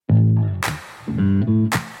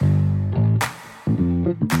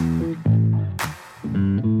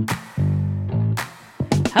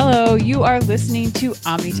Hello, you are listening to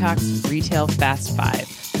OmniTalk's Retail Fast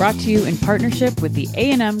 5, brought to you in partnership with the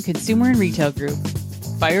A&M Consumer and Retail Group,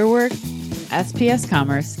 Firework, SPS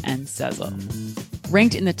Commerce, and Sezzle.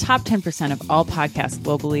 Ranked in the top 10% of all podcasts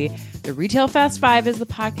globally, the Retail Fast 5 is the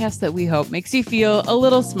podcast that we hope makes you feel a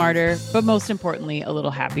little smarter, but most importantly, a little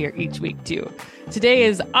happier each week too. Today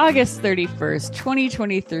is August 31st,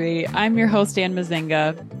 2023. I'm your host, Ann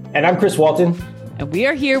Mazinga. And I'm Chris Walton. And we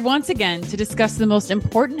are here once again to discuss the most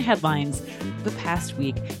important headlines of the past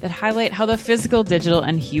week that highlight how the physical, digital,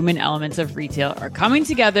 and human elements of retail are coming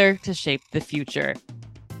together to shape the future.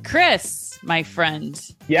 Chris, my friend.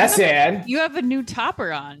 Yes, Ann. You have a new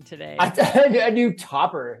topper on today. A new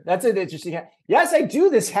topper. That's an interesting hat. Yes, I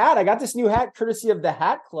do. This hat. I got this new hat courtesy of the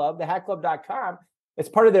Hat Club, thehatclub.com. It's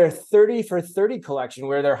part of their 30 for 30 collection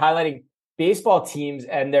where they're highlighting baseball teams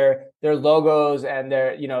and their logos and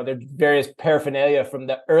their various paraphernalia from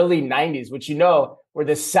the early 90s, which were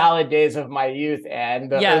the salad days of my youth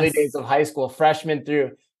and the early days of high school, freshman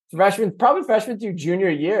through junior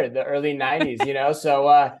year, the early 90s, So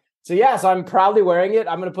I'm proudly wearing it.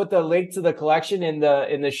 I'm going to put the link to the collection in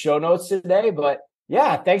the show notes today. But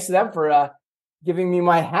yeah, thanks to them for giving me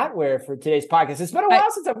my hat wear for today's podcast. It's been a while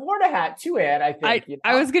since I've worn a hat too, Ann, I think.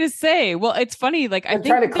 I was going to say, well, it's funny. I'm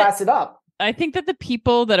trying to class it up. I think that the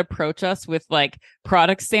people that approach us with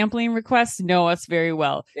product sampling requests know us very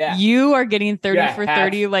well. Yeah. You are getting 30 for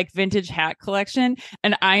 30 vintage hat collection,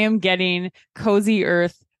 and I am getting Cozy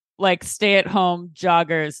Earth stay at home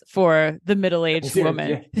joggers for the middle-aged woman.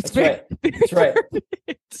 Yeah, that's right.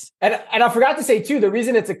 And I forgot to say too, the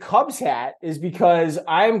reason it's a Cubs hat is because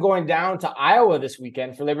I am going down to Iowa this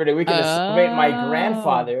weekend for Labor Day weekend to celebrate my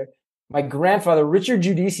grandfather, Richard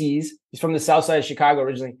Giudices. He's from the south side of Chicago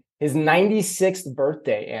originally. His 96th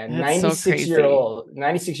birthday, and 96 years old.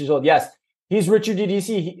 Yes. He's Richard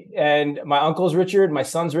Giudice, and my uncle's Richard, my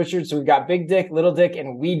son's Richard. So we've got Big Dick, Little Dick,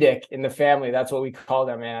 and Wee Dick in the family. That's what we call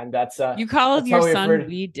them, man. You call your son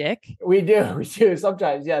Wee Dick? We do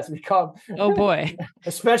sometimes. Yes, we call him. Oh boy,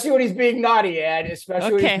 especially when he's being naughty, and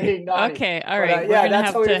especially when he's being naughty. Okay, all right.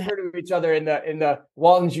 That's how we refer to each other in the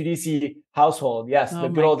Walton Giudice household. Yes, the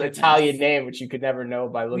good old Italian name, which you could never know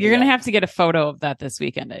by looking. You're gonna have to get a photo of that this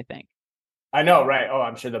weekend, I think. I know, right? Oh,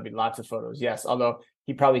 I'm sure there'll be lots of photos. Yes, although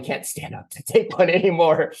he probably can't stand up to take one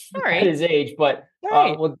anymore at his age. But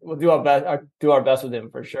we'll do our best with him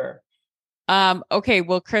for sure. Okay,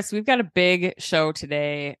 well, Chris, we've got a big show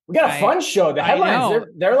today. We got a fun show. The headlines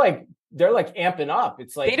they're amping up.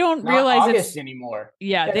 It's they don't realize August anymore.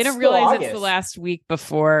 Yeah, they don't realize it's the last week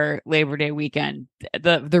before Labor Day weekend.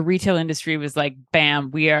 The retail industry was like,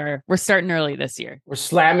 bam, we're starting early this year. We're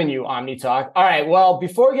slamming you, OmniTalk. All right, well,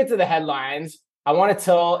 before we get to the headlines, I want to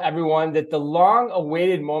tell everyone that the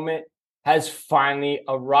long-awaited moment has finally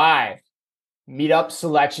arrived. Meetup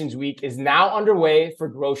Selections Week is now underway for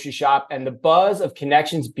Grocery Shop, and the buzz of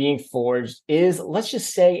connections being forged is, let's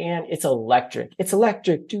just say, Ann, it's electric. It's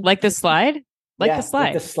electric, dude. Like the slide? Like the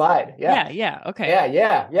slide. Yeah. Okay.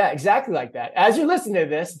 Yeah. Exactly like that. As you're listening to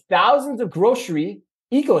this, thousands of grocery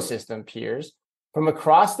ecosystem peers from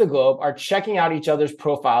across the globe are checking out each other's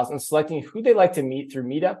profiles and selecting who they like to meet through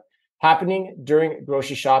Meetup, happening during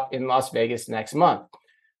Grocery Shop in Las Vegas next month.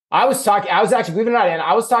 I was talking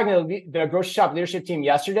to the Grocery Shop leadership team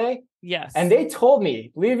yesterday. Yes. And they told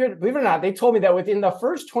me, believe it or not, that within the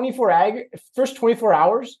first 24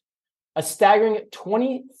 hours, a staggering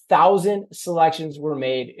 20,000 selections were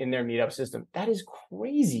made in their Meetup system. That is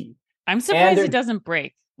crazy. I'm surprised it doesn't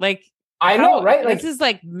break. I know, right? This is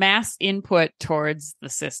mass input towards the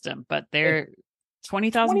system, but they're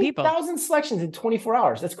 20,000 people. 20,000 selections in 24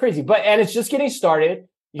 hours. That's crazy. And it's just getting started.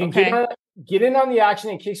 You can get in on the action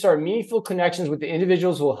and kickstart meaningful connections with the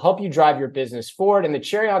individuals who will help you drive your business forward. And the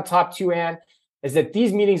cherry on top too, Ann, is that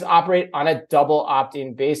these meetings operate on a double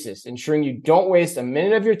opt-in basis, ensuring you don't waste a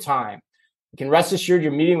minute of your time. You can rest assured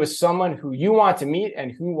you're meeting with someone who you want to meet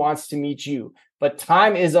and who wants to meet you. But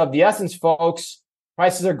time is of the essence, folks.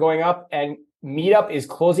 Prices are going up, and Meetup is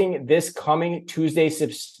closing this coming Tuesday,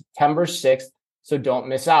 September 6th. So don't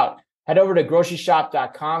miss out. Head over to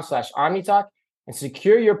groceryshop.com/OmniTalk and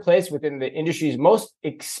secure your place within the industry's most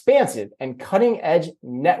expansive and cutting-edge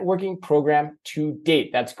networking program to date.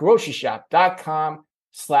 That's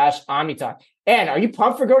groceryshop.com/OmniTalk. And are you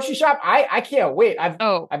pumped for Grocery Shop? I can't wait. I've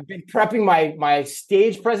been prepping my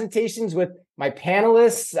stage presentations with my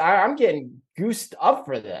panelists. I'm getting goosed up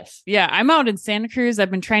for this. Yeah, I'm out in Santa Cruz.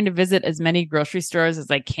 I've been trying to visit as many grocery stores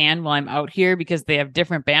as I can while I'm out here because they have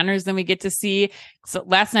different banners than we get to see. So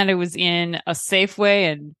last night I was in a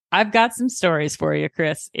Safeway, and I've got some stories for you,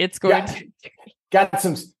 Chris. It's going to... Got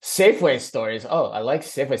some Safeway stories. Oh, I like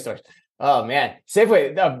Safeway stories. Oh man,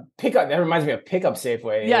 Safeway, pickup. That reminds me of Pickup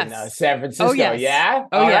Safeway in San Francisco. Oh, yes. Yeah.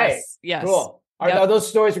 Oh, All yes. right. Yes. Cool. Are those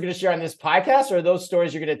stories we're going to share on this podcast, or are those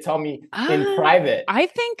stories you're going to tell me in private? I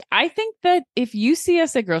think that if you see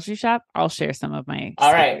us at grocery shop, I'll share some of my.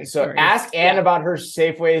 All right. So stories. ask Ann about her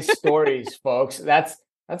Safeway stories, folks. That's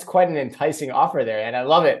quite an enticing offer there, and I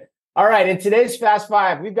love it. All right. In today's Fast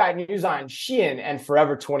Five, we've got news on Shein and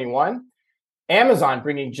Forever 21, Amazon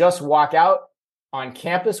bringing Just Walk Out on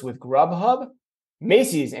campus with Grubhub,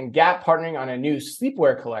 Macy's and Gap partnering on a new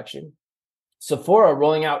sleepwear collection, Sephora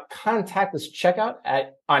rolling out contactless checkout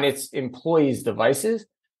on its employees' devices.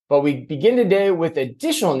 But we begin today with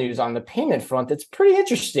additional news on the payment front that's pretty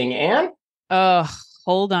interesting, Anne.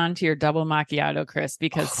 Hold on to your double macchiato, Chris,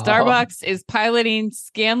 because Starbucks is piloting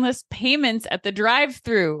Scanless payments at the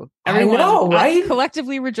drive-thru. Everyone, I know, right?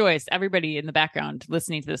 Collectively rejoice. Everybody in the background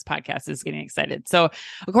listening to this podcast is getting excited. So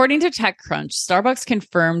according to TechCrunch, Starbucks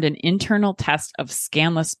confirmed an internal test of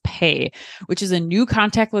Scanless Pay, which is a new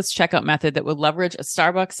contactless checkout method that would leverage a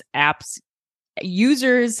Starbucks app's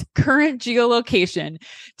users' current geolocation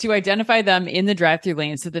to identify them in the drive-thru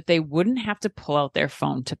lane so that they wouldn't have to pull out their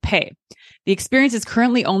phone to pay. The experience is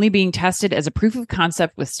currently only being tested as a proof of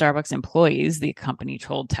concept with Starbucks employees, the company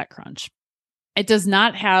told TechCrunch. It does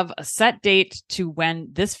not have a set date to when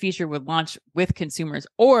this feature would launch with consumers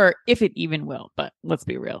or if it even will, but let's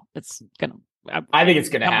be real. I think it's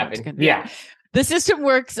going to happen. Yeah. The system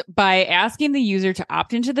works by asking the user to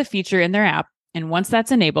opt into the feature in their app. And once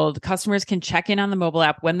that's enabled, customers can check in on the mobile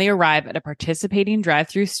app when they arrive at a participating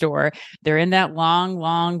drive-thru store. They're in that long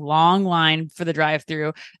line for the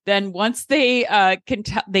drive-thru. Then once they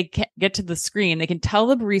get to the screen, they can tell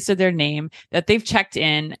the barista their name, that they've checked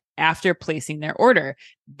in after placing their order.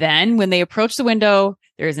 Then when they approach the window,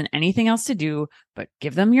 there isn't anything else to do but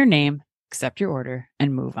give them your name, accept your order,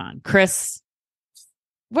 and move on. Chris,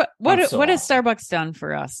 what has Starbucks done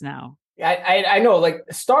for us now? I know, like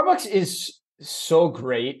Starbucks is so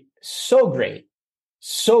great.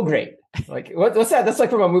 Like what's that? That's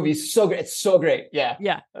like from a movie. So great. It's so great.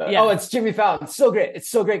 Yeah. Oh, it's Jimmy Fallon. It's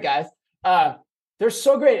so great, guys. They're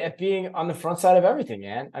so great at being on the front side of everything,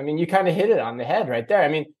 man. I mean, you kind of hit it on the head right there. I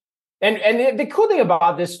mean, and the cool thing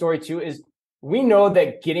about this story too is we know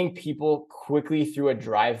that getting people quickly through a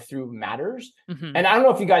drive-through matters. Mm-hmm. And I don't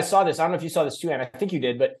know if you guys saw this. I don't know if you saw this too, and I think you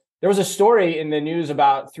did, but there was a story in the news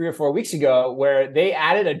about 3 or 4 weeks ago where they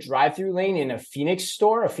added a drive-through lane in a Phoenix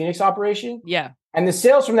operation. Yeah. And the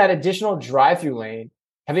sales from that additional drive-through lane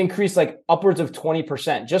have increased like upwards of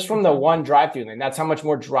 20% just from the one drive-through lane. That's how much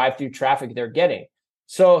more drive-through traffic they're getting.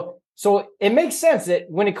 So it makes sense that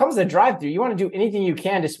when it comes to drive-through, you want to do anything you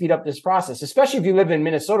can to speed up this process, especially if you live in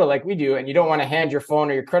Minnesota like we do, and you don't want to hand your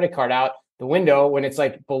phone or your credit card out the window when it's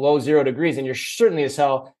like below 0 degrees, and you're certainly as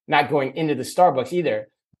hell not going into the Starbucks either.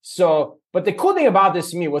 So, but the cool thing about this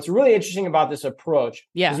to me, what's really interesting about this approach,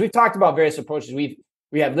 is we've talked about various approaches. We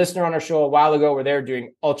had Listener on our show a while ago where they're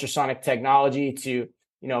doing ultrasonic technology to,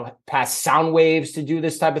 pass sound waves to do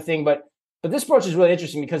this type of thing. But this approach is really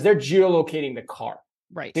interesting because they're geolocating the car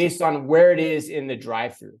based on where it is in the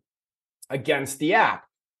drive-thru against the app.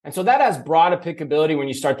 And so that has broad applicability when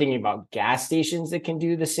you start thinking about gas stations that can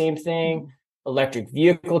do the same thing, electric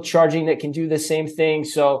vehicle charging that can do the same thing.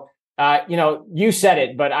 So, you said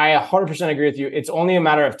it, but I 100% agree with you. It's only a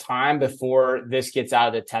matter of time before this gets out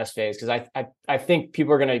of the test phase because I think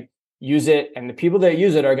people are going to use it, and the people that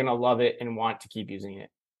use it are going to love it and want to keep using it.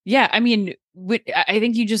 Yeah, I mean, I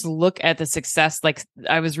think you just look at the success. Like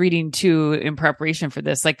I was reading too in preparation for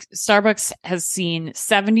this, like Starbucks has seen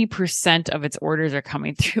 70% of its orders are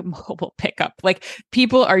coming through mobile pickup. Like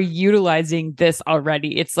people are utilizing this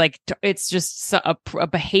already. It's like, it's just a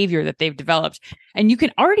behavior that they've developed. And you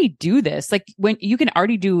can already do this. Like when you can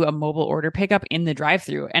already do a mobile order pickup in the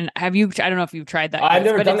drive-thru. And I don't know if you've tried that. I've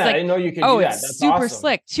never done that. I didn't know you could do that. That's super awesome.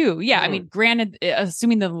 Slick too. Yeah. I mean, granted,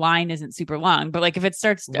 assuming the line isn't super long, but like if it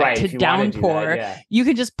starts to downpour, you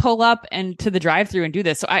can just pull up and to the drive-thru and do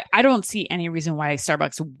this. So I don't see any reason why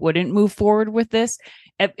Starbucks wouldn't move forward with this,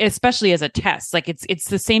 especially as a test. Like it's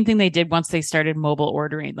the same thing they did once they started mobile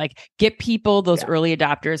ordering. Like get people, those early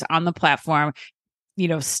adopters on the platform,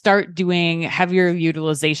 start doing heavier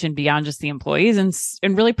utilization beyond just the employees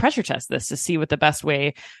and really pressure test this to see what the best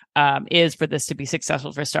way is for this to be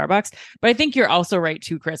successful for Starbucks. But I think you're also right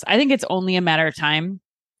too, Chris. I think it's only a matter of time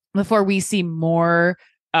before we see more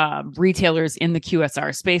retailers in the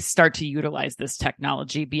QSR space start to utilize this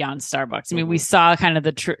technology beyond Starbucks. I mean, we saw kind of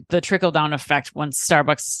the trickle down effect once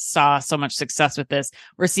Starbucks saw so much success with this.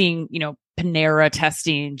 We're seeing, Panera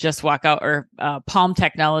testing Just Walk Out or Palm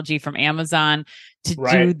technology from Amazon to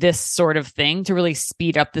do this sort of thing to really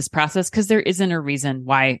speed up this process, because there isn't a reason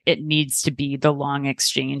why it needs to be the long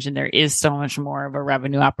exchange, and there is so much more of a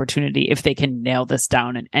revenue opportunity if they can nail this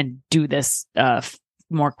down and do this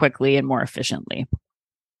more quickly and more efficiently.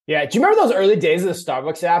 Yeah. Do you remember those early days of the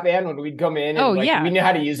Starbucks app, Ann, when we'd come in and we knew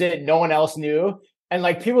how to use it, no one else knew? And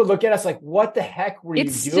like people would look at us like, what the heck were you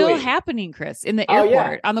doing? It's still happening, Chris, in the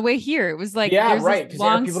airport on the way here. It was like, there's this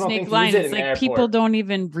long snake line. It's like people don't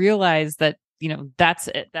even realize that, that's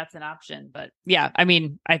it. That's an option. But yeah, I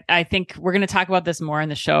mean, I think we're going to talk about this more in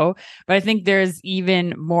the show, but I think there's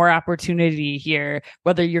even more opportunity here,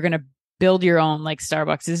 whether you're going to build your own like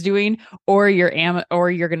Starbucks is doing, or you're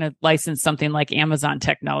going to license something like Amazon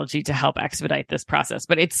technology to help expedite this process.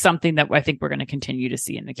 But it's something that I think we're going to continue to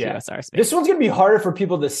see in the QSR space. This one's going to be harder for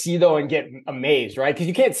people to see though and get amazed, right? Because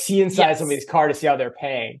you can't see inside somebody's car to see how they're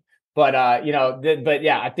paying. But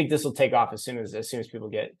I think this will take off as soon as people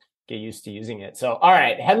get used to using it. So, all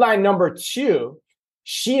right, headline number 2: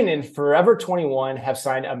 Shein and Forever 21 have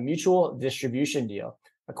signed a mutual distribution deal.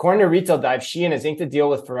 According to Retail Dive, Shein has inked a deal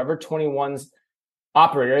with Forever 21's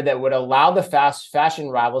operator that would allow the fast fashion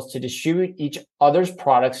rivals to distribute each other's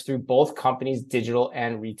products through both companies' digital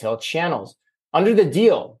and retail channels. Under the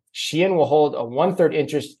deal, Shein will hold a 1/3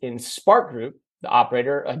 interest in Spark Group, the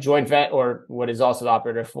operator, a joint venture, or what is also the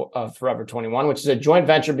operator of Forever 21, which is a joint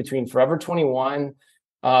venture between Forever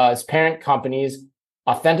 21's parent companies,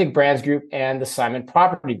 Authentic Brands Group, and the Simon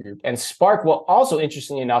Property Group. And Spark will also,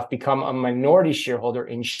 interestingly enough, become a minority shareholder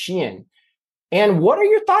in Shein. And what are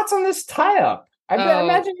your thoughts on this tie-up? I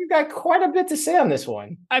imagine you've got quite a bit to say on this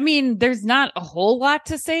one. I mean, there's not a whole lot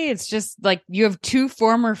to say. It's just like you have two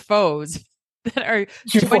former foes that are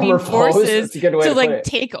joining forces to like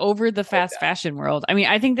take over the fast fashion world. I mean,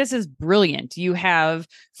 I think this is brilliant. You have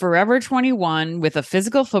Forever 21 with a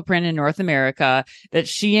physical footprint in North America that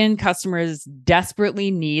Shein customers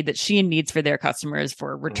desperately need, that Shein needs for their customers,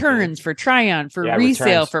 for returns, for try-on, for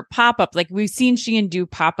resale, for pop-up. Like we've seen Shein do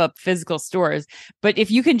pop-up physical stores, but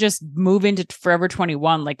if you can just move into Forever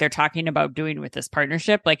 21, like they're talking about doing with this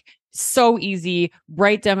partnership, like so easy,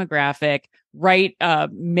 right demographic, right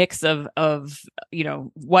mix of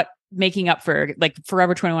what making up for like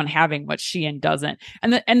Forever 21 having what Shein doesn't.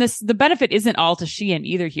 And the benefit isn't all to Shein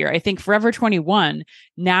either here. I think Forever 21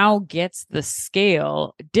 now gets the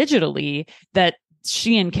scale digitally that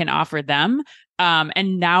Shein can offer them.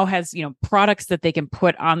 And now has, products that they can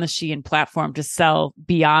put on the Shein platform to sell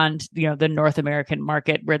beyond, the North American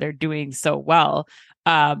market where they're doing so well.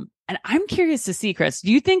 And I'm curious to see, Chris,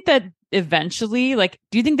 do you think that eventually,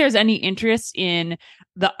 do you think there's any interest in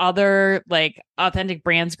the other Authentic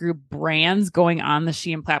Brands Group brands going on the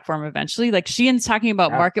Shein platform eventually? Like Shein's talking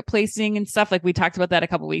about marketplacing and stuff. Like we talked about that a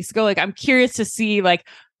couple of weeks ago. Like I'm curious to see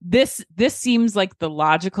this seems like the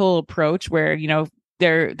logical approach where,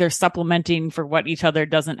 they're supplementing for what each other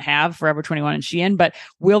doesn't have, Forever 21 and Shein, but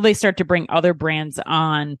will they start to bring other brands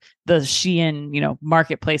on the Shein,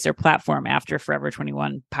 marketplace or platform after Forever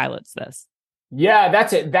 21 pilots this? Yeah,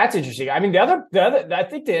 that's it. That's interesting. I mean, the other, I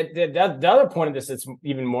think the other point of this that's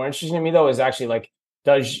even more interesting to me though is actually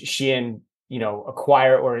does Shein,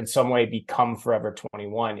 acquire or in some way become Forever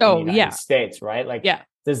 21 in the United States, right?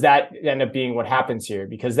 Does that end up being what happens here?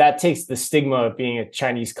 Because that takes the stigma of being a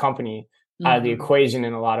Chinese company out of the equation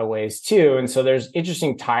in a lot of ways too. And so there's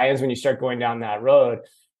interesting tie-ins when you start going down that road.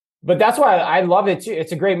 But that's why I love it too.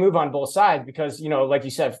 It's a great move on both sides because, like you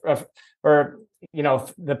said,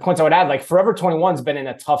 the points I would add, Forever 21's been in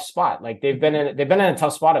a tough spot. They've been in a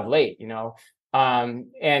tough spot of late, and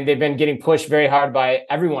they've been getting pushed very hard by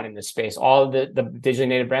everyone in this space, all of the digitally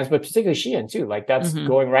native brands, but particularly Shein too. That's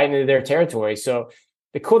going right into their territory. So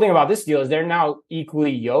the cool thing about this deal is they're now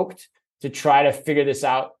equally yoked to try to figure this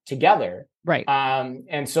out together. Right.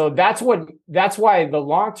 And so that's why the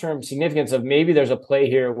long-term significance of maybe there's a play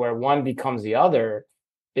here where one becomes the other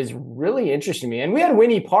is really interesting to me. And we had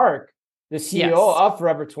Winnie Park, the CEO of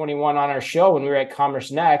Forever 21 on our show when we were at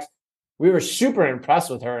Commerce Next. We were super impressed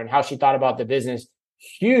with her and how she thought about the business.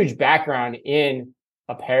 Huge background in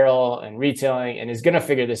apparel and retailing and is going to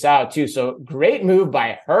figure this out too. So great move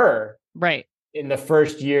by her. Right. In the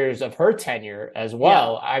first years of her tenure as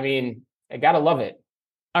well. Yeah. I mean, I got to love it.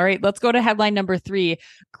 All right, let's go to headline number 3.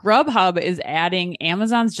 Grubhub is adding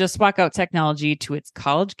Amazon's Just Walk Out technology to its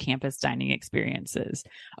college campus dining experiences.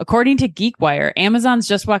 According to GeekWire, Amazon's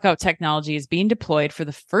Just Walk Out technology is being deployed for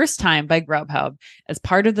the first time by Grubhub as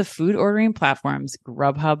part of the food ordering platform's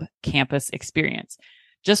Grubhub campus experience.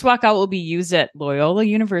 Just Walk Out will be used at Loyola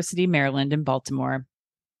University, Maryland, and Baltimore.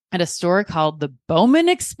 at a store called the Bowman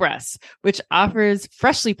Express, which offers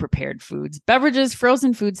freshly prepared foods, beverages,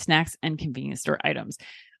 frozen food, snacks, and convenience store items.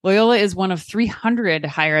 Loyola is one of 300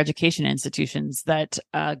 higher education institutions that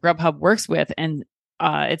Grubhub works with. And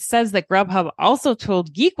it says that Grubhub also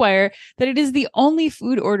told GeekWire that it is the only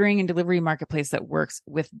food ordering and delivery marketplace that works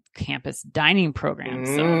with campus dining programs.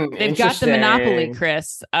 So they've got the monopoly,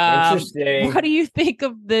 Chris. Interesting. What do you think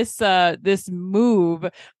of this move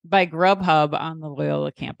by Grubhub on the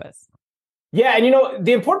Loyola campus? Yeah, and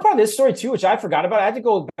the important part of this story too, which I forgot about, I had to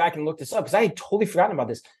go back and look this up because I had totally forgotten about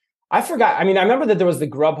this. I forgot. I mean, I remember that there was the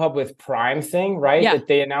Grubhub with Prime thing, right? Yeah. That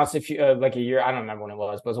they announced a year. I don't remember when it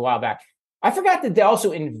was, but it was a while back. I forgot that they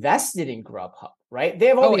also invested in Grubhub, right? They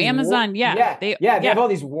have all these Amazon, they have all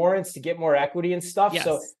these warrants to get more equity and stuff. Yes.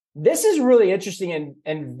 So this is really interesting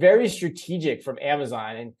and very strategic from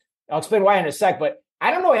Amazon. And I'll explain why in a sec. But I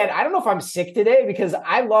don't know, Ed. I don't know if I'm sick today because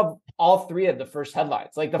I love all three of the first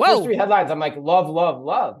headlines. Like the first three headlines, I'm like love, love,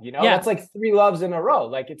 love. That's like three loves in a row.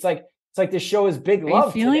 Like it's like the show is big love. Are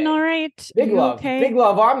you feeling today. All right? Big love, okay? Big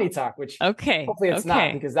love Omni Talk, which hopefully it's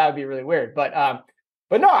not because that would be really weird. But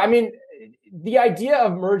no, I mean, the idea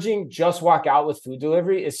of merging Just Walk Out with food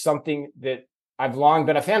delivery is something that I've long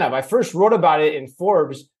been a fan of. I first wrote about it in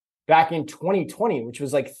Forbes back in 2020, which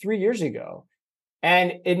was like 3 years ago.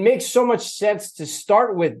 And it makes so much sense to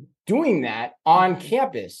start with doing that on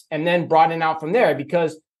campus and then broaden out from there.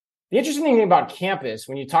 Because the interesting thing about campus,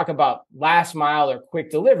 when you talk about last mile or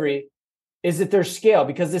quick delivery, is that there's scale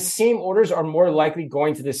because the same orders are more likely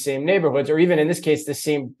going to the same neighborhoods or even in this case, the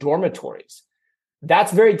same dormitories.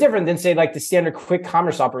 That's very different than say like the standard quick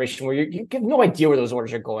commerce operation where you have no idea where those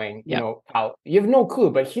orders are going, out. You have no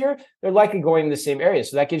clue, but here they're likely going in the same area.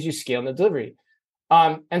 So that gives you scale in the delivery.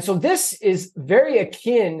 And so this is very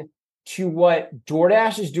akin to what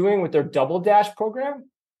DoorDash is doing with their Double Dash program,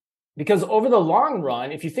 because over the long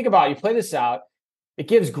run, if you think about it, you play this out, it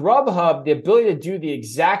gives Grubhub the ability to do the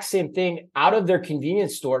exact same thing out of their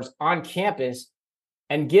convenience stores on campus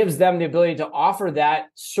and gives them the ability to offer that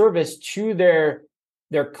service to their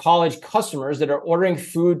college customers that are ordering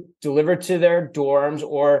food delivered to their dorms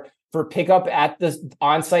or for pickup at the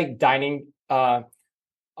on-site dining hall.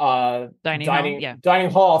 Thank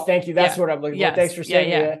you. That's what I'm looking for. Thanks for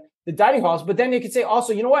saying the dining halls. But then you could say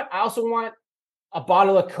also, you know what? I also want a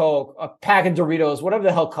bottle of Coke, a pack of Doritos, whatever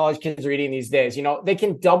the hell college kids are eating these days. They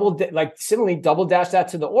can similarly double dash that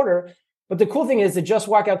to the order. But the cool thing is the Just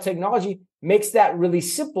Walk Out technology makes that really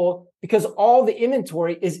simple because all the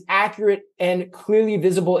inventory is accurate and clearly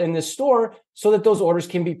visible in the store so that those orders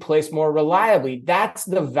can be placed more reliably. That's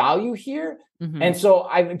the value here. Mm-hmm. And so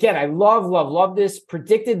I love this.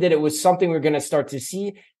 Predicted that it was something we're going to start to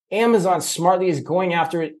see. Amazon smartly is going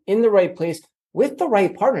after it in the right place with the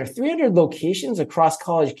right partner. 300 locations across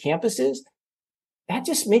college campuses. That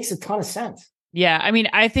just makes a ton of sense. Yeah. I mean,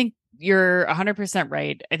 I think you're 100%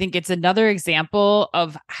 right. I think it's another example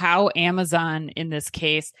of how Amazon, in this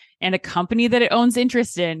case, and a company that it owns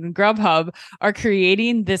interest in, Grubhub, are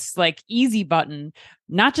creating this like easy button,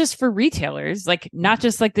 not just for retailers, like not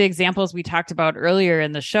just like the examples we talked about earlier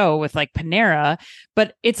in the show with like Panera,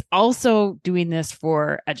 but it's also doing this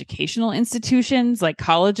for educational institutions like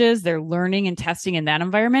colleges. They're learning and testing in that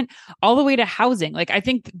environment, all the way to housing. Like I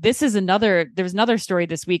think this is there's another story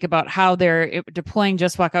this week about how they're deploying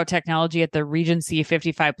Just Walk Out technology at the Regency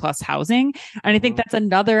 55 plus housing. And I think that's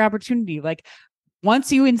another opportunity. Like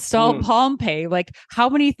once you install Palm Pay, like how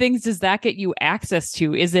many things does that get you access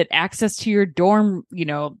to? Is it access to your dorm,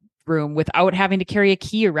 room without having to carry a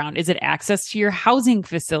key around? Is it access to your housing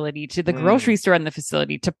facility, to the grocery store in the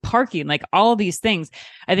facility, to parking, like all these things?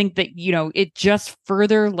 I think that, it just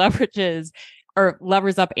further leverages or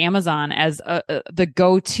levers up Amazon as the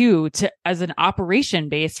go-to as an operation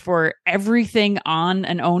base for everything on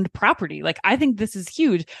an owned property. Like I think this is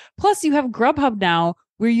huge. Plus you have Grubhub now,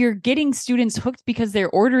 where you're getting students hooked because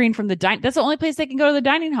they're ordering from that's the only place they can go to the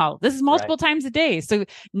dining hall. This is multiple times a day. So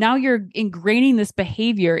now you're ingraining this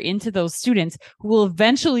behavior into those students who will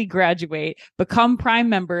eventually graduate, become Prime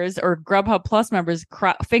members or Grubhub Plus members,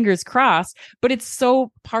 fingers crossed. But it's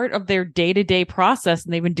so part of their day-to-day process.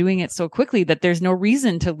 And they've been doing it so quickly that there's no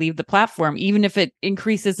reason to leave the platform, even if it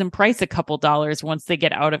increases in price a couple dollars once they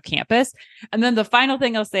get out of campus. And then the final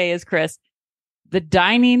thing I'll say is, Chris, the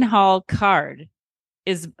dining hall card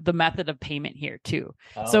is the method of payment here too.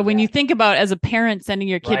 So when you think about as a parent sending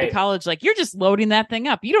your kid to college, like you're just loading that thing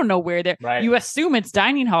up. You don't know where you assume it's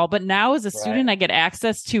dining hall, but now as a student, I get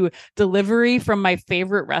access to delivery from my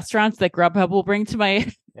favorite restaurants that Grubhub will bring to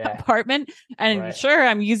my apartment. And sure,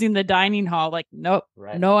 I'm using the dining hall. Like, nope,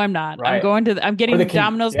 no, I'm not. I'm getting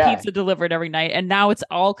Domino's pizza delivered every night. And now it's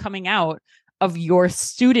all coming out of your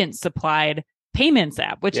student supplied payments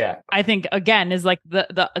app, which I think again is like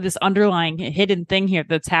this underlying hidden thing here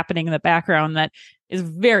that's happening in the background that is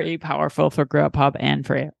very powerful for Grubhub and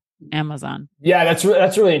for Amazon. Yeah, that's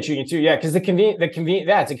really intriguing too. Yeah, because it's a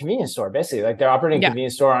convenience store basically. Like they're operating a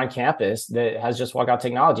convenience store on campus that has just walkout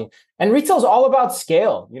technology. And retail is all about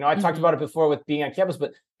scale. You know, I talked about it before with being on campus,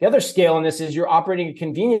 but the other scale in this is you're operating a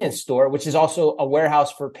convenience store, which is also a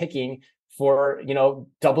warehouse for picking, for, you know,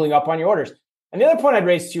 doubling up on your orders. And the other point I'd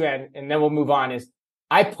raise too, and then we'll move on, is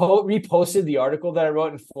I reposted the article that I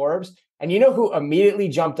wrote in Forbes, and you know who immediately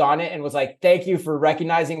jumped on it and was like, "Thank you for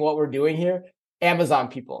recognizing what we're doing here." Amazon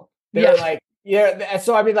people. They're like,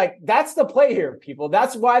 so I mean, like, that's the play here, people.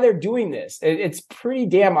 That's why they're doing this. It's pretty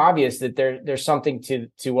damn obvious that there's something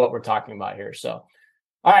to what we're talking about here. So,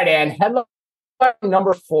 all right, Ann, headline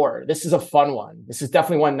number 4. This is a fun one. This is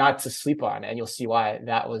definitely one not to sleep on, and you'll see why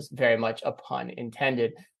that was very much a pun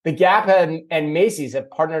intended. The Gap and Macy's have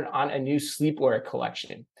partnered on a new sleepwear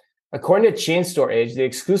collection. According to Chain Store Age, the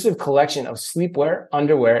exclusive collection of sleepwear,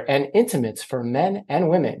 underwear, and intimates for men and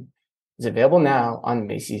women is available now on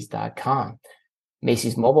Macy's.com,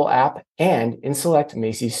 Macy's mobile app, and in select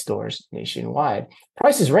Macy's stores nationwide.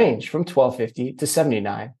 Prices range from $12.50 to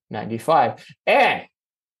 $79.95. And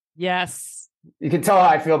yes, you can tell how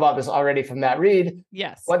I feel about this already from that read.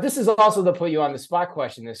 Yes. But this is also the put you on the spot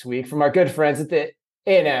question this week from our good friends at the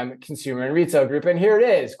A&M Consumer and Retail Group. And here it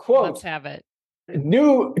is. Quote, let's have it.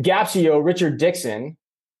 New Gap CEO Richard Dixon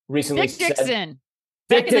recently said, Dick back in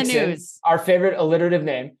Dixon, the news. Our favorite alliterative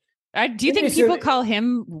name. Do you think people call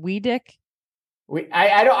him Wee Dick?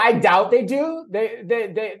 I doubt they do.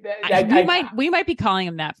 We might be calling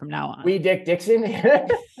him that from now on. Wee Dick Dixon.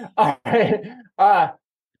 All right.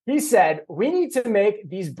 He said, we need to make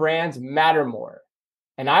these brands matter more.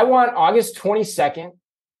 And I want August 22nd,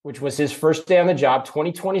 which was his first day on the job,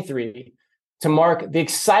 2023, to mark an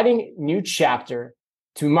exciting new chapter,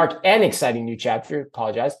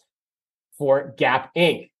 for Gap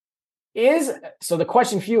Inc. So the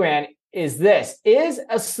question for you, Ann, is this: is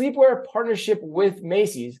a sleepwear partnership with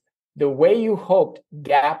Macy's the way you hoped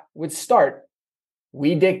Gap would start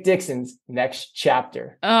Wee Dick Dixon's next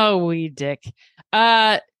chapter? Oh, Wee Dick.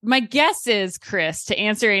 My guess is, Chris, to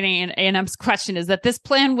answer A&M's question, is that this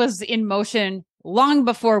plan was in motion long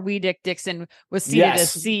before Wee Dick Dixon was seated as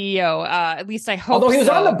CEO. At least I hope. Although he was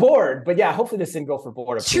on the board, but yeah, hopefully this didn't go for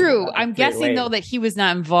board approval. True. I'm guessing though that he was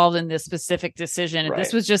not involved in this specific decision. Right.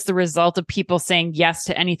 This was just the result of people saying yes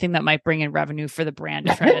to anything that might bring in revenue for the brand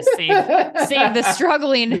to try to save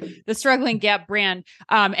the struggling Gap brand.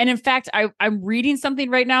 And in fact, I'm reading something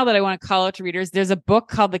right now that I want to call out to readers. There's a book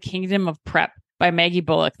called The Kingdom of Prep by Maggie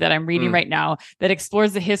Bullock that I'm reading right now that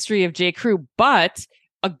explores the history of J. Crew, but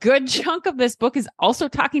a good chunk of this book is also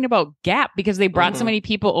talking about Gap because they brought so many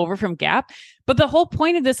people over from Gap. But the whole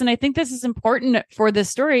point of this, and I think this is important for this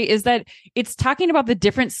story, is that it's talking about the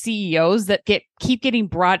different CEOs that keep getting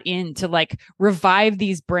brought in to like revive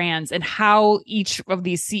these brands, and how each of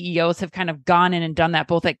these CEOs have kind of gone in and done that,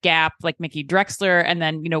 both at Gap, like Mickey Drexler, and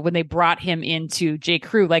then, you know, when they brought him into J.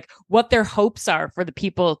 Crew, like what their hopes are for the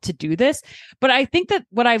people to do this. But I think that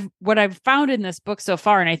what I've found in this book so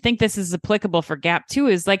far, and I think this is applicable for Gap too,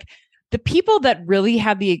 is like the people that really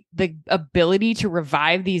have the ability to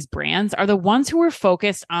revive these brands are the ones who are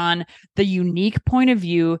focused on the unique point of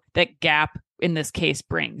view that Gap, in this case,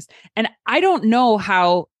 brings. And I don't know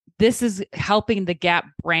how this is helping the Gap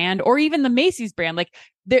brand or even the Macy's brand. Like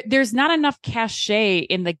there's not enough cachet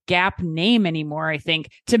in the Gap name anymore, I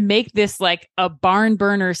think, to make this like a barn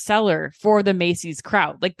burner seller for the Macy's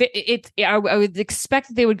crowd. Like I would expect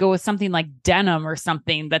that they would go with something like denim or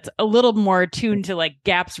something that's a little more attuned to like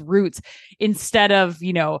Gap's roots, instead of,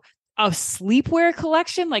 you know, a sleepwear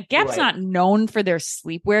collection. Like Gap's not known for their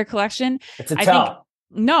sleepwear collection. It's a tell.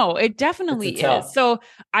 No, it definitely is. So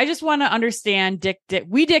I just want to understand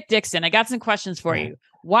Wee Dick Dixon. I got some questions for you.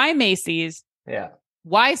 Why Macy's? Yeah.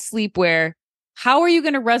 Why sleepwear? How are you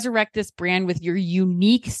going to resurrect this brand with your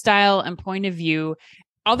unique style and point of view?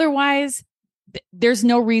 Otherwise, there's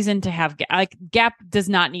no reason to have Gap does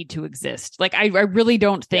not need to exist. Like I really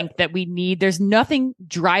don't think that there's nothing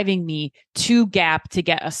driving me to Gap to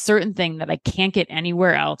get a certain thing that I can't get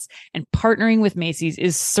anywhere else. And partnering with Macy's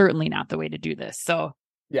is certainly not the way to do this. So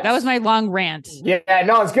that was my long rant. Yeah,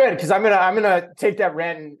 no, it's good because I'm gonna take that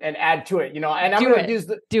rant and add to it, you know. And I'm gonna use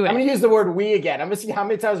the word "we" again. I'm gonna see how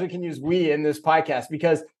many times we can use "we" in this podcast,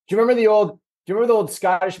 because do you remember the old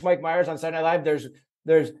Scottish Mike Myers on Saturday Night Live?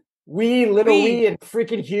 There's wee, little wee, and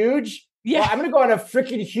freaking huge. Yeah, well, I'm gonna go on a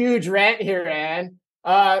freaking huge rant here, Ann,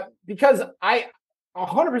 because I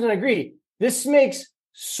 100% agree. This makes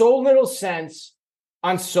so little sense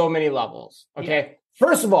on so many levels. Okay.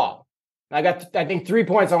 First of all, I think 3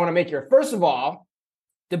 points I want to make here. First of all,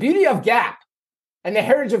 the beauty of Gap and the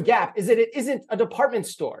heritage of Gap is that it isn't a department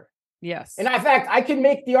store. Yes. And in fact, I can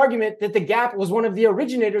make the argument that the Gap was one of the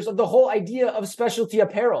originators of the whole idea of specialty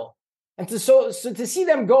apparel. And to see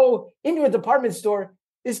them go into a department store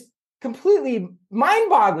is completely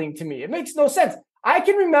mind-boggling to me. It makes no sense. I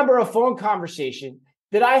can remember a phone conversation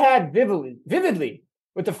that I had vividly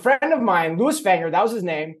with a friend of mine, Louis Fanger. That was his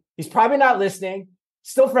name. He's probably not listening.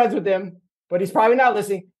 Still friends with him, but he's probably not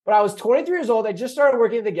listening. But I was 23 years old. I just started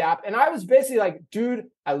working at the Gap. And I was basically like, dude,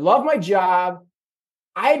 I love my job.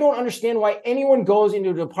 I don't understand why anyone goes into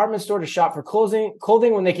a department store to shop for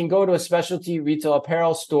clothing when they can go to a specialty retail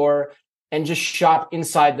apparel store and just shop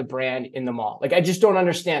inside the brand in the mall. Like, I just don't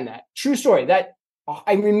understand that. True story. That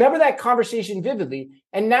I remember that conversation vividly.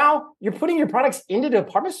 And now you're putting your products into the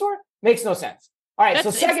department store? Makes no sense. All right.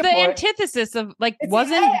 So second it's the point, antithesis of like,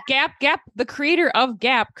 wasn't Gap, the creator of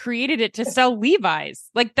Gap created it to sell Levi's.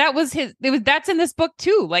 Like that was that's in this book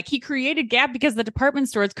too. Like he created Gap because the department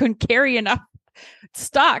stores couldn't carry enough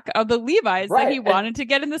stock of the Levi's that he wanted to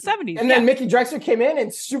get in the 70s. And then Mickey Drexler came in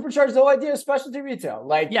and supercharged the whole idea of specialty retail.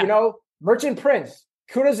 Like, Merchant Prince,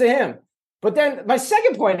 kudos to him. But then my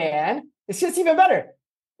second point, Ann, it gets even better.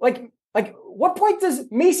 Like what point does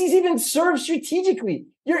Macy's even serve strategically?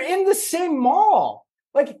 You're in the same mall.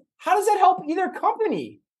 Like, how does that help either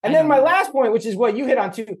company? And then my last point, which is what you hit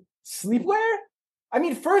on too, sleepwear. I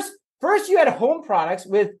mean, first you had home products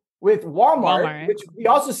with Walmart, which we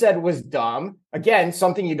also said was dumb. Again,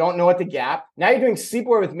 something you don't know at the Gap. Now you're doing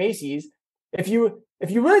sleepwear with Macy's. If you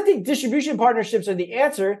really think distribution partnerships are the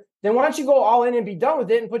answer, then why don't you go all in and be done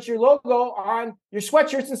with it and put your logo on your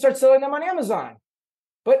sweatshirts and start selling them on Amazon?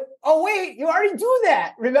 But, oh, wait, you already do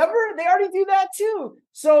that. Remember? They already do that too.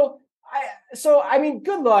 So I mean,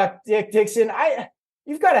 good luck, Dick Dixon.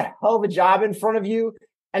 You've got a hell of a job in front of you.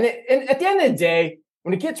 And at the end of the day,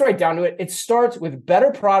 when it gets right down to it, it starts with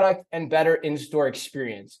better product and better in-store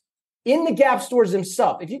experience. In the Gap stores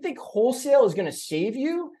themselves, if you think wholesale is going to save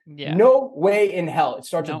you, no way in hell. It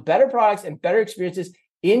starts with better products and better experiences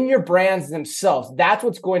in your brands themselves. That's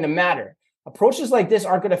what's going to matter. Approaches like this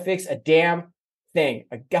aren't going to fix a goddamn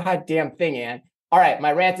thing, Ann. All right,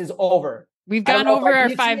 my rant is over. We've gone over our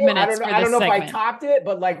 5 minutes. I don't know if I topped it,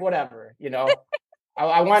 but like whatever,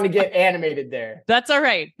 I wanted to get animated there. That's all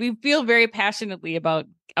right. We feel very passionately about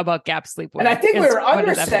Gap sleepwear. And I think we were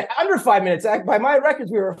under 5 minutes. By my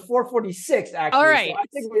records, we were 4:46 actually. All right. So I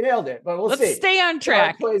think we nailed it, but let's see. Stay on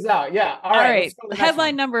track. How it plays out. Yeah. All right.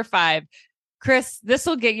 Headline number 5. Chris, this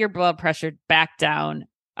will get your blood pressure back down.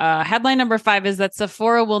 Headline number 5 is that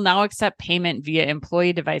Sephora will now accept payment via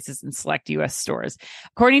employee devices in select U.S. stores.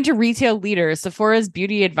 According to retail leaders, Sephora's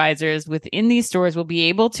beauty advisors within these stores will be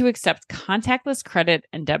able to accept contactless credit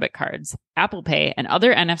and debit cards, Apple Pay, and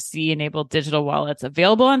other NFC-enabled digital wallets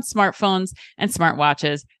available on smartphones and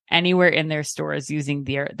smartwatches anywhere in their stores using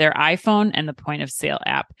their iPhone and the point of sale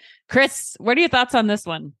app. Chris, what are your thoughts on this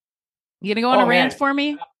one? You gonna go on a rant for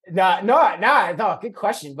me? No, good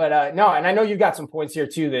question. But no, and I know you've got some points here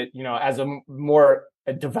too that, as a more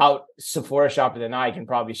devout Sephora shopper than I can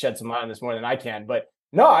probably shed some light on this more than I can. But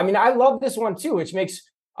no, I mean, I love this one too, which makes,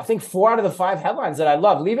 I think, 4 out of the 5 headlines that I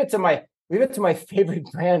love. Leave it to my favorite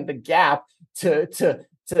brand, the Gap, to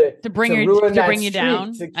bring you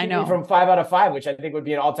down. To keep me from 5 out of 5, which I think would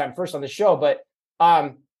be an all-time first on the show. But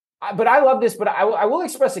I love this, but I will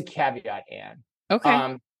express a caveat, Ann.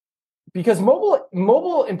 Okay. Because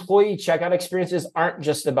mobile employee checkout experiences aren't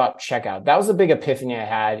just about checkout. That was a big epiphany I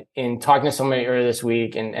had in talking to somebody earlier this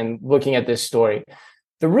week and looking at this story.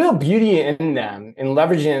 The real beauty in them, in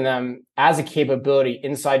leveraging them as a capability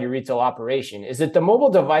inside your retail operation, is that the mobile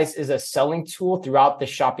device is a selling tool throughout the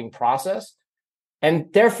shopping process.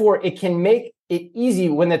 And therefore, it can make it easy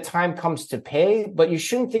when the time comes to pay, but you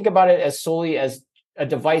shouldn't think about it as solely as a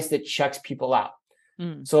device that checks people out.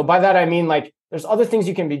 So by that, I mean, like, there's other things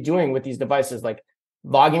you can be doing with these devices, like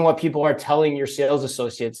logging what people are telling your sales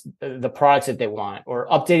associates, the products that they want, or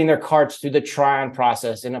updating their carts through the try-on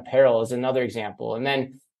process in apparel is another example. And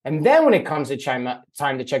then when it comes to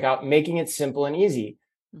time to check out, making it simple and easy.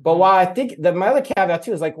 But while I think my other caveat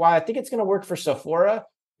too is, like, while I think it's going to work for Sephora,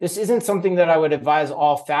 this isn't something that I would advise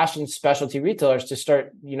all fashion specialty retailers to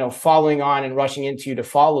start, following on and rushing into to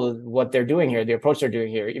follow what they're doing here, the approach they're doing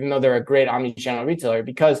here, even though they're a great omni-channel retailer,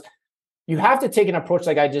 because you have to take an approach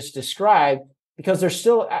like I just described, because there's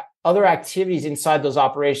still other activities inside those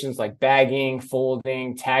operations like bagging,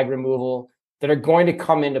 folding, tag removal that are going to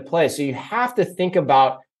come into play. So you have to think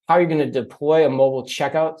about how you're going to deploy a mobile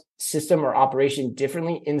checkout system or operation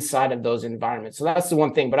differently inside of those environments. So that's the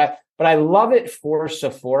one thing. But I love it for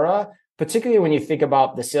Sephora, particularly when you think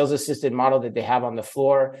about the sales assisted model that they have on the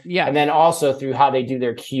floor. Yeah. And then also through how they do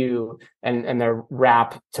their queue and their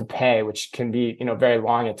wrap to pay, which can be, very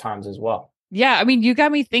long at times as well. Yeah. I mean, you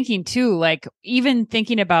got me thinking too, like even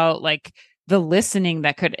thinking about like the listening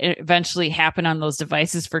that could eventually happen on those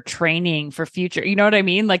devices for training for future, you know what I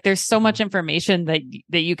mean? Like there's so much information that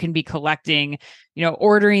you can be collecting,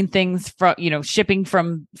 ordering things from, shipping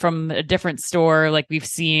from a different store. Like we've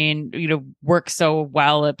seen, work so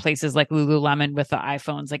well at places like Lululemon with the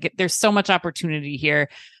iPhones. Like there's so much opportunity here,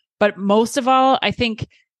 but most of all, I think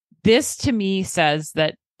this to me says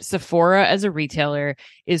that Sephora as a retailer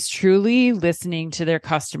is truly listening to their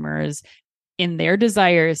customers in their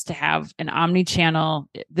desires to have an omni-channel,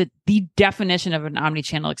 the definition of an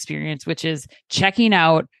omni-channel experience, which is checking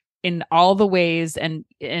out in all the ways and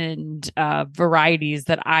varieties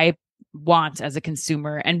that I want as a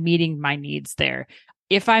consumer and meeting my needs there.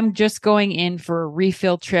 If I'm just going in for a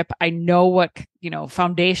refill trip, I know what,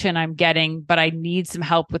 foundation I'm getting, but I need some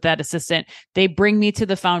help with that assistant. They bring me to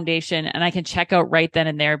the foundation and I can check out right then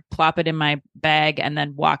and there, plop it in my bag and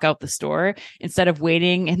then walk out the store instead of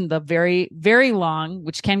waiting in the very, very long,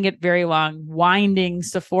 which can get very long, winding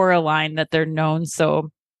Sephora line that they're known so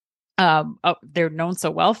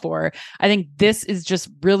well for. I think this is just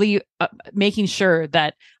really making sure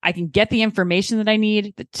that I can get the information that I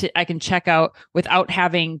need I can check out without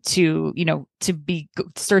having to, to be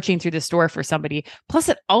searching through the store for somebody. Plus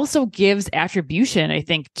it also gives attribution, I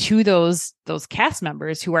think, to those cast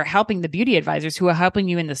members who are helping the beauty advisors who are helping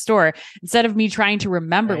you in the store, instead of me trying to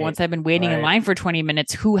remember once I've been waiting in line for 20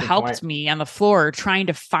 minutes, who helped me on the floor, trying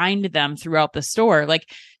to find them throughout the store. Like,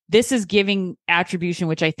 this is giving attribution,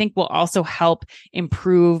 which I think will also help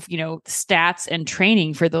improve, stats and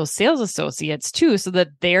training for those sales associates too, so that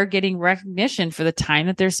they're getting recognition for the time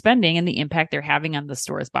that they're spending and the impact they're having on the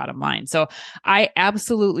store's bottom line. So I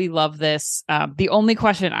absolutely love this. The only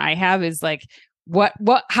question I have is like, what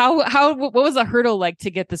was the hurdle like to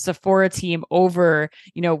get the Sephora team over,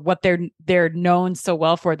 what they're known so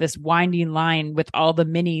well for, this winding line with all the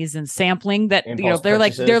minis and sampling that,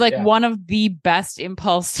 they're like one of the best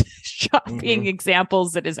impulse shopping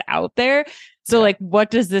examples that is out there. So like,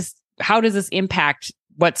 how does this impact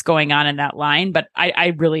what's going on in that line? But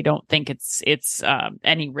I really don't think it's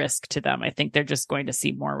any risk to them. I think they're just going to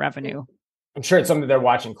see more revenue. I'm sure it's something they're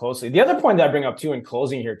watching closely. The other point that I bring up too in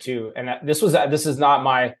closing here too, and this is not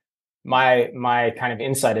my kind of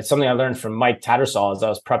insight. It's something I learned from Mike Tattersall as I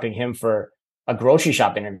was prepping him for a grocery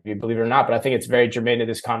shop interview, believe it or not. But I think it's very germane to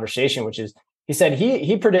this conversation, which is he said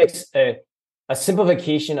he predicts a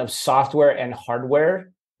simplification of software and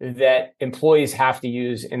hardware that employees have to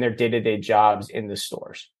use in their day-to-day jobs in the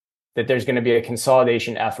stores. That there's going to be a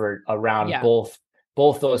consolidation effort around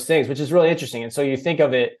both those things, which is really interesting. And so you think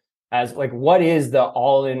of it as like, what is the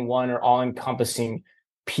all-in-one or all-encompassing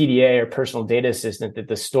PDA or personal data assistant that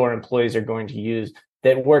the store employees are going to use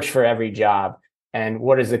that works for every job? And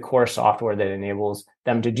what is the core software that enables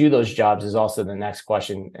them to do those jobs is also the next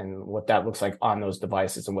question, and what that looks like on those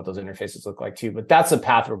devices and what those interfaces look like too. But that's the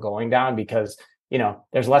path we're going down because,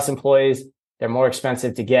 there's less employees, they're more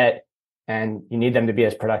expensive to get, and you need them to be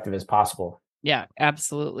as productive as possible. Yeah,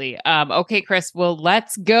 absolutely. Okay, Chris, well,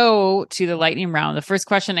 let's go to the lightning round. The first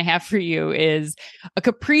question I have for you is a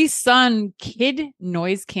Capri Sun kid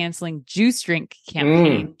noise canceling juice drink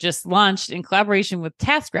campaign just launched in collaboration with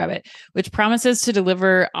TaskRabbit, which promises to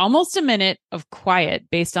deliver almost a minute of quiet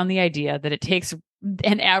based on the idea that it takes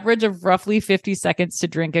an average of roughly 50 seconds to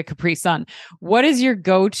drink a Capri Sun. What is your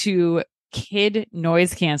go-to kid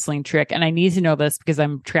noise canceling trick? And I need to know this because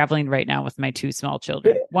I'm traveling right now with my two small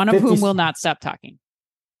children, one of whom will not stop talking.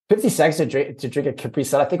 50 seconds to drink a Capri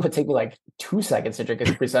Sun. I think it would take me like 2 seconds to drink a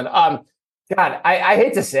Capri Sun. God, I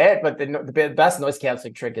hate to say it, but the best noise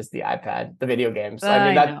canceling trick is the iPad, the video games. I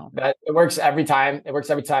mean, that it works every time.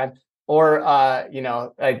 Or,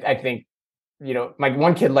 I think, my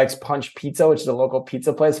one kid likes Punch Pizza, which is a local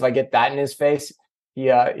pizza place. If I get that in his face,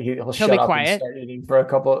 he'll shut up and start eating for a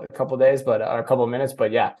couple days, but a couple of minutes.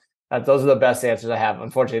 But yeah, those are the best answers I have.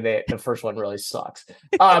 Unfortunately, the first one really sucks.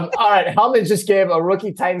 All right, Hellman just gave a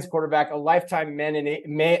rookie Titans quarterback a lifetime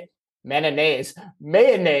mayonnaise contract.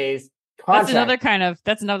 That's another kind of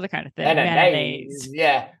thing. Mayonnaise.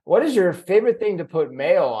 Yeah. What is your favorite thing to put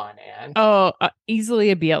mayo on, Ann? Oh,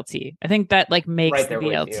 easily a BLT. I think that makes right the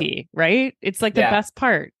BLT, right? It's like the best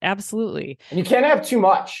part. Absolutely. And you can't have too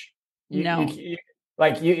much. No.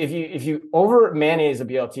 If you over mayonnaise a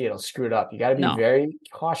BLT, it'll screw it up. You got to be very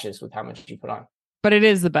cautious with how much you put on. But it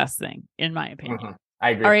is the best thing, in my opinion. I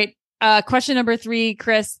agree. All right. Question number 3,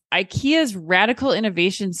 Chris. IKEA's Radical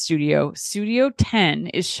Innovation Studio, Studio 10,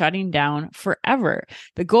 is shutting down forever.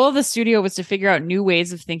 The goal of the studio was to figure out new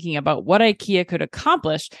ways of thinking about what IKEA could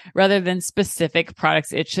accomplish rather than specific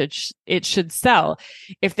products it should sell.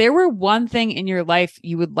 If there were one thing in your life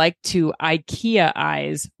you would like to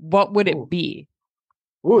IKEA-ize, what would it be?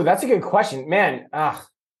 Ooh, that's a good question. Man,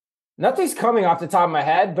 nothing's coming off the top of my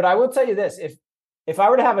head, but I will tell you this. If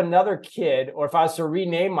I were to have another kid, or if I was to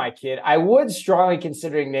rename my kid, I would strongly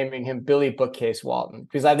considering naming him Billy Bookcase Walton,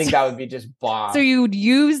 because I think that would be just bomb. So you would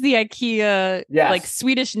use the IKEA like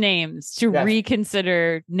Swedish names to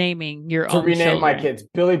reconsider naming your own rename children. my kids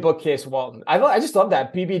Billy Bookcase Walton. I just love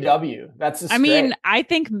that BBW. That's just great. I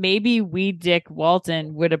think maybe wee Dick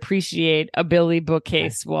Walton would appreciate a Billy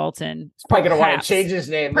Bookcase Walton. He's probably going to want to change his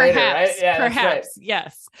name later, right? Yeah, perhaps. Right.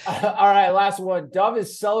 Yes. All right, last one. Dove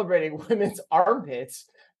is celebrating women's armpits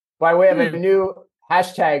by way of a new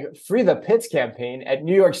hashtag Free the Pits campaign at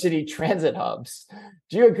New York City transit hubs.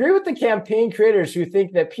 Do you agree with the campaign creators who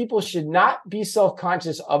think that people should not be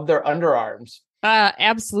self-conscious of their underarms?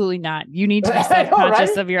 Absolutely not. You need to be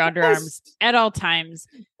self-conscious of your underarms at all times,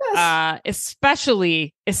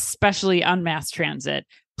 especially on mass transit.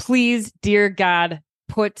 Please, dear God,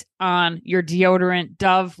 put on your deodorant.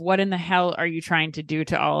 Dove, what in the hell are you trying to do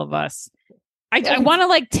to all of us? I want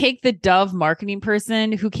to take the Dove marketing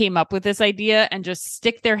person who came up with this idea and just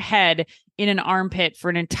stick their head in an armpit for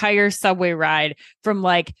an entire subway ride from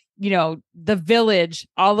the Village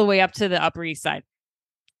all the way up to the Upper East Side.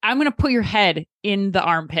 I'm going to put your head in the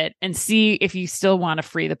armpit and see if you still want to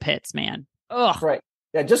free the pits, man. Ugh. Right.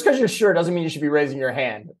 Yeah. Just because you're sure doesn't mean you should be raising your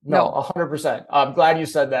hand. No, 100%. I'm glad you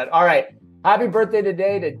said that. All right. Happy birthday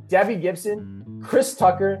today to Debbie Gibson, Chris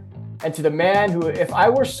Tucker, and to the man who, if I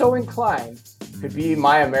were so inclined, could be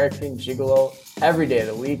my American gigolo every day of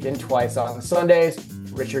the week and twice on Sundays,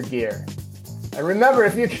 Richard Gere. And remember,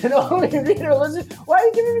 if you can only read or listen, why are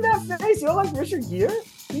you giving me that face? You don't like Richard Gere?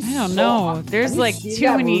 I don't know. There's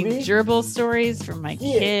too many gerbil stories from my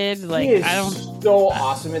kid. So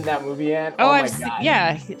awesome in that man. Oh my God.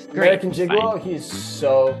 Yeah. Great. American Gigolo, he's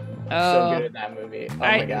so good in that movie. Oh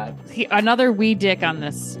my God. Another wee dick on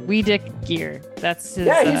this. Wee Dick Gere. That's his.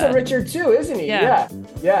 Yeah, he's a Richard too, isn't he? Yeah.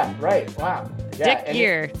 Yeah, right. Wow. Dick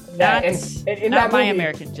Gere. Not my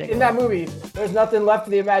American Gigolo. In that movie, there's nothing left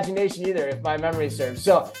to the imagination either, if my memory serves.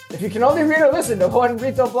 So if you can only read or listen to one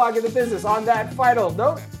retail blog in the business on that final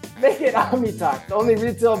note, make it OmniTalk, the only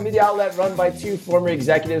retail media outlet run by 2 former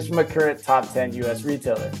executives from a current top 10 U.S.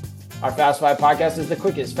 retailer. Our Fast 5 podcast is the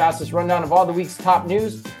quickest, fastest rundown of all the week's top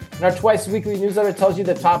news. And our twice-weekly newsletter tells you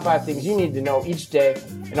the top 5 things you need to know each day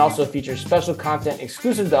and also features special content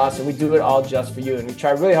exclusive to us, and we do it all just for you. And we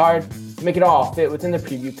try really hard to make it all fit within the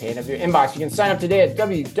preview pane of your inbox. You can sign up today at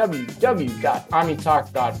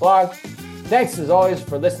www.omnitalk.blog. Thanks, as always,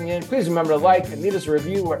 for listening in. Please remember to like and leave us a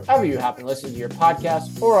review wherever you happen to listen to your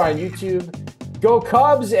podcast or on YouTube. Go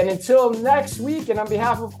Cubs, and until next week, and on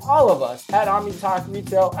behalf of all of us at OmniTalk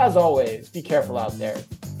Retail, as always, be careful out there.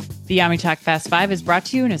 The OmniTalk Fast 5 is brought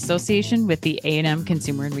to you in association with the A&M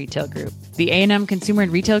Consumer and Retail Group. The A&M Consumer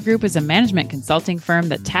and Retail Group is a management consulting firm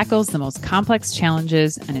that tackles the most complex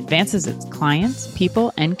challenges and advances its clients,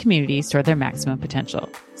 people, and communities toward their maximum potential.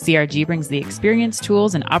 CRG brings the experience,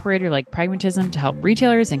 tools, and operator-like pragmatism to help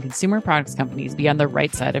retailers and consumer products companies be on the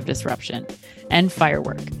right side of disruption. And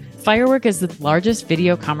Firework. Firework is the largest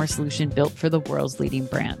video commerce solution built for the world's leading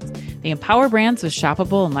brands. They empower brands with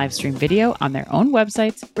shoppable and live stream video on their own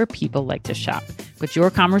websites where people like to shop. Put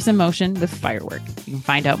your commerce in motion with Firework. You can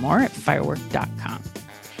find out more at firework.com.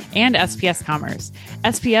 And SPS Commerce.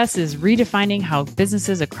 SPS is redefining how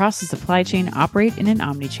businesses across the supply chain operate in an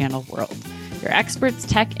omnichannel world. Your experts,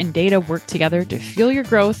 tech, and data work together to fuel your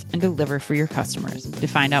growth and deliver for your customers. To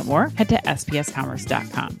find out more, head to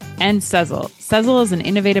spscommerce.com. And Sezzle. Sezzle is an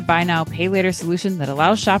innovative buy now, pay later solution that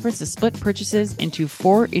allows shoppers to split purchases into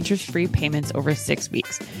 4 interest-free payments over 6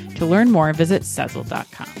 weeks. To learn more, visit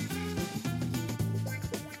Sezzle.com.